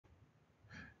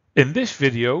In this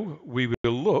video, we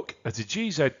will look at a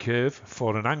GZ curve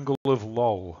for an angle of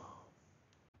Loll.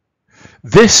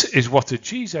 This is what a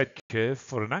GZ curve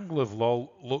for an angle of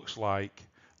Loll looks like.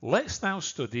 Let's now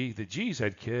study the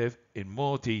GZ curve in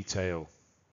more detail.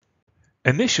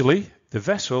 Initially, the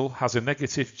vessel has a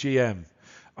negative GM,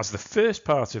 as the first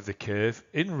part of the curve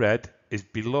in red is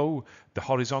below the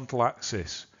horizontal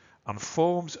axis and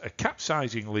forms a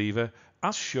capsizing lever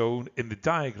as shown in the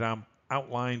diagram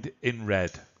outlined in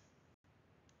red.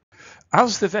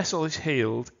 As the vessel is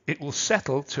heeled, it will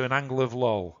settle to an angle of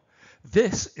Loll.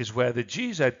 This is where the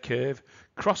GZ curve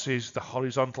crosses the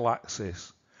horizontal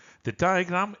axis. The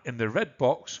diagram in the red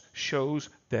box shows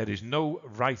there is no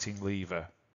righting lever.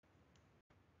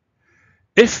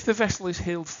 If the vessel is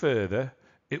heeled further,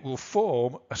 it will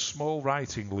form a small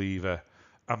righting lever,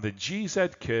 and the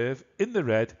GZ curve in the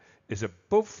red is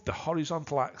above the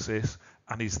horizontal axis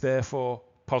and is therefore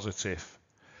positive.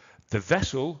 The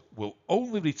vessel will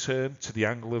only return to the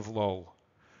angle of Loll.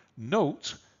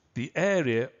 Note the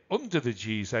area under the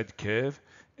GZ curve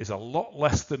is a lot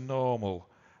less than normal,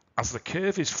 as the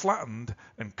curve is flattened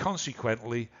and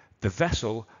consequently the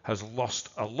vessel has lost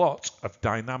a lot of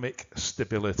dynamic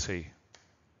stability.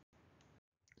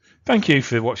 Thank you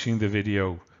for watching the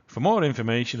video. For more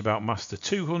information about Master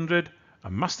 200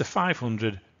 and Master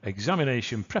 500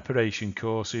 examination preparation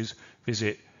courses,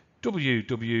 visit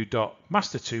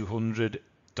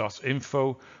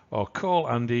www.master200.info or call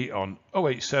Andy on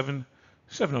 087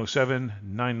 707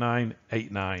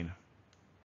 9989.